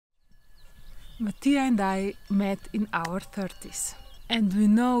Matija and I met in our 30s. And we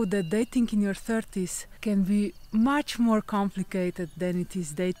know that dating in your 30s can be much more complicated than it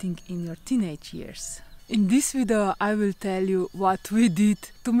is dating in your teenage years. In this video, I will tell you what we did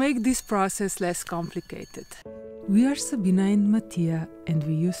to make this process less complicated. We are Sabina and Matija, and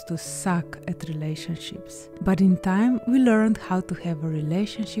we used to suck at relationships. But in time, we learned how to have a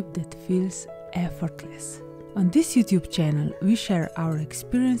relationship that feels effortless. On this YouTube channel, we share our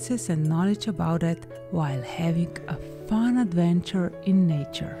experiences and knowledge about it while having a fun adventure in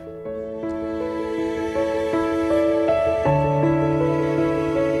nature.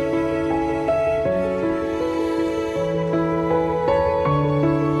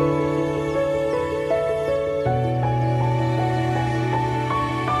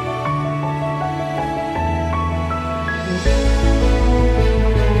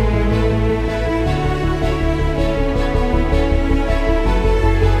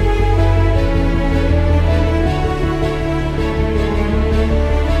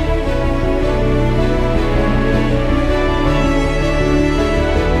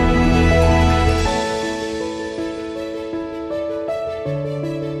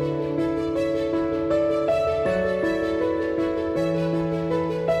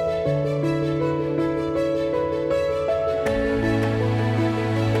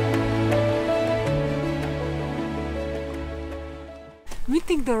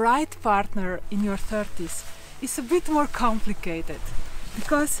 Meeting the right partner in your 30s is a bit more complicated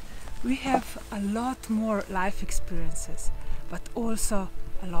because we have a lot more life experiences, but also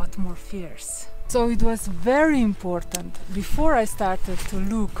a lot more fears. So it was very important before I started to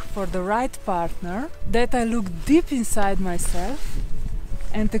look for the right partner that I look deep inside myself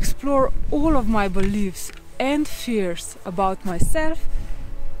and explore all of my beliefs and fears about myself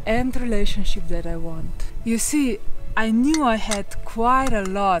and relationship that I want. You see, I knew I had quite a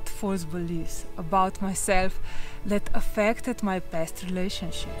lot false beliefs about myself that affected my past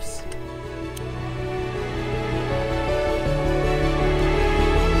relationships.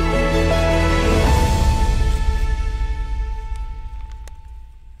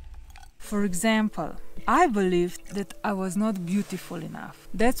 For example, I believed that I was not beautiful enough.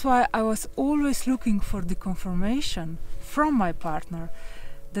 That's why I was always looking for the confirmation from my partner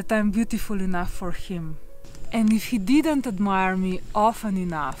that I'm beautiful enough for him. And if he didn't admire me often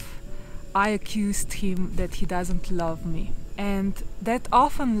enough, I accused him that he doesn't love me. And that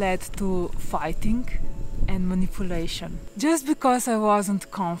often led to fighting and manipulation, just because I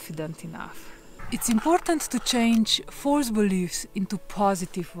wasn't confident enough. It's important to change false beliefs into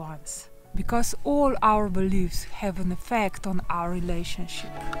positive ones, because all our beliefs have an effect on our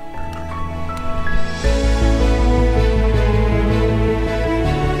relationship.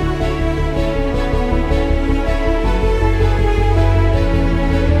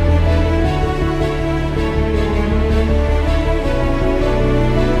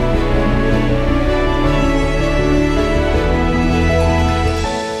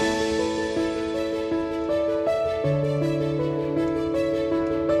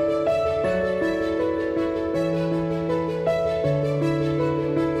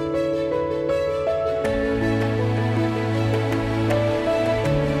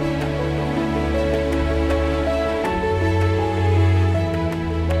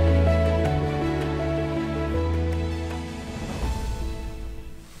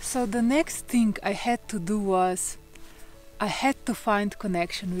 So the next thing I had to do was, I had to find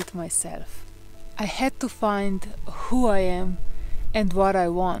connection with myself. I had to find who I am and what I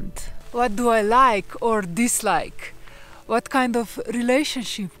want. What do I like or dislike? What kind of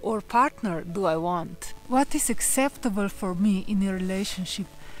relationship or partner do I want? What is acceptable for me in a relationship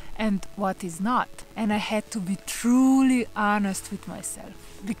and what is not? And I had to be truly honest with myself.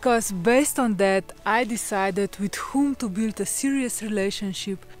 Because based on that, I decided with whom to build a serious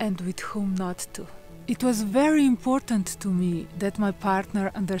relationship and with whom not to. It was very important to me that my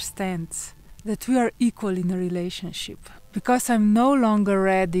partner understands that we are equal in a relationship, because I'm no longer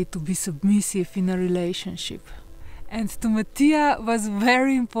ready to be submissive in a relationship. And to Matija was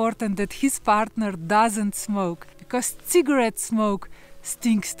very important that his partner doesn't smoke, because cigarette smoke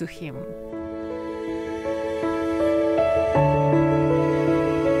stinks to him.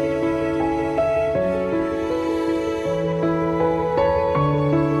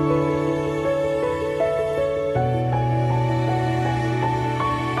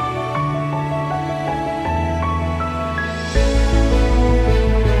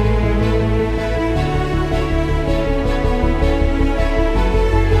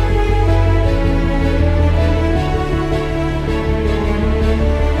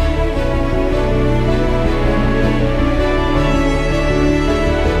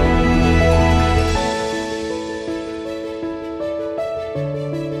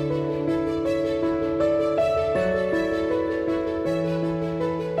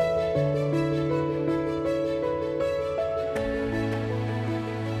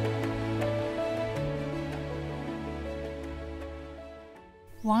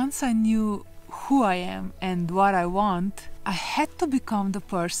 Once I knew who I am and what I want, I had to become the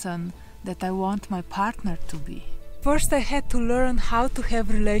person that I want my partner to be. First, I had to learn how to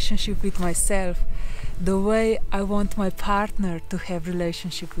have relationship with myself the way I want my partner to have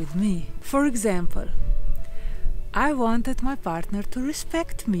relationship with me. For example, I wanted my partner to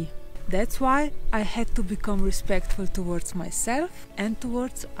respect me. That's why I had to become respectful towards myself and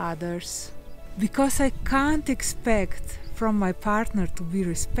towards others. Because I can't expect from my partner to be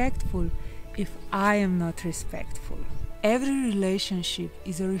respectful if I am not respectful. Every relationship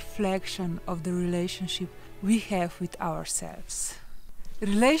is a reflection of the relationship we have with ourselves.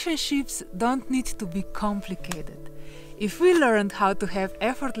 Relationships don't need to be complicated. If we learned how to have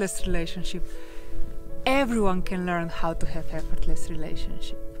effortless relationship, everyone can learn how to have effortless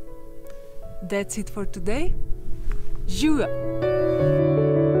relationship. That's it for today. Živijo!